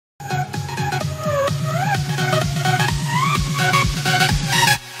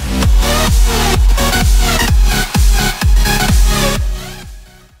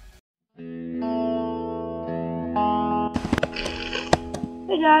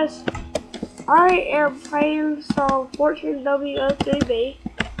guys, I am playing some 14W03B.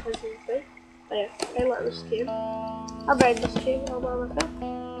 Oh yeah, I like this skin. I made this skin all by myself.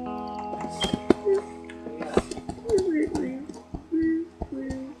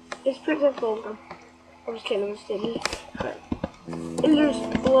 It's pretty simple. I'm just kidding, I'm just kidding. And there's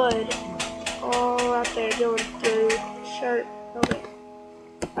blood all right there going through the shirt. Okay.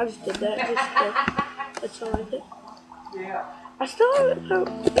 I just did that just that's all I did. Yeah. I still haven't found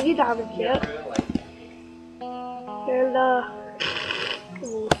any diamonds yet. And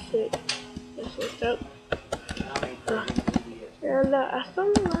oh shit. That's what's up. And I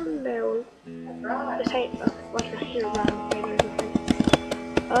still haven't run down. This ain't like a hero diamond thing or anything.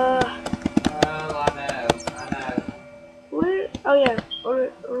 Oh, I know. Where? Oh yeah. On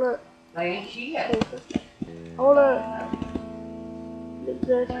the They ain't shit. on the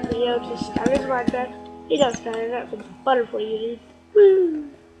video just started Minecraft. He does started up with butter for you, dude.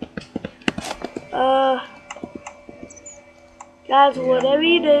 Woo! Guys, whatever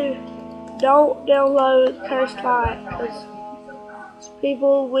you do, don't download Cursed Light, because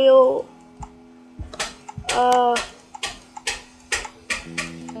people will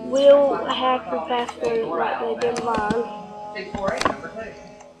hack your password like they did mine. 648 number 2.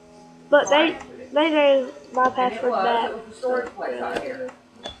 But they know my password back.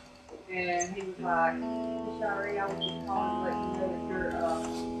 And he was like, sorry, I was just calling to let you know that you're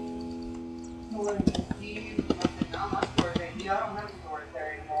balloon confused. I said, no, my storage ain't you. I don't have a storage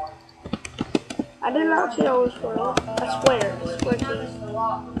there anymore. I did not see all this world. I swear. I swear to you.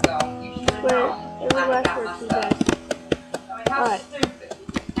 I swear. Every last word to you guys. I mean, how stupid.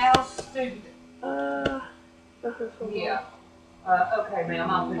 How stupid. This is so yeah. Okay, ma'am,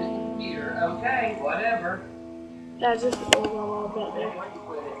 I'll put it in the computer. Okay, whatever. That's just the old wall back there.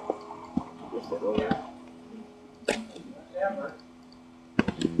 Just the old wall. Whatever.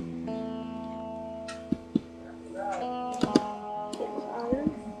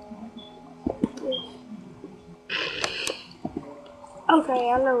 Okay,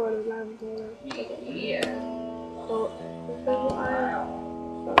 I know what I'm doing. Yeah. So,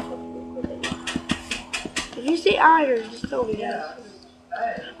 if you see iron, just tell me guys.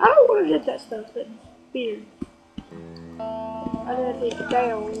 I don't want to get that stuff, it's weird. I gotta take it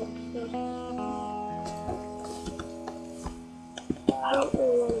down. I don't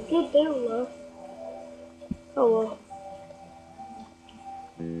really want to get down though. Oh well.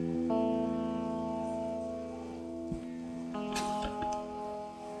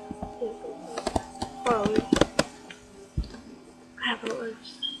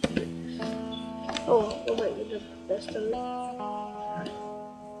 Oh, we'll make it the best of it.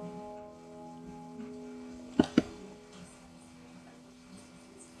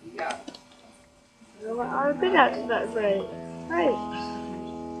 Yeah. I think that's great. Right.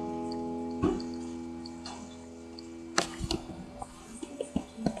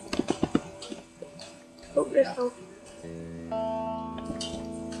 Oh, this one.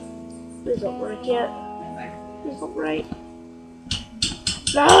 This don't work yet. This don't right.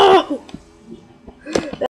 No!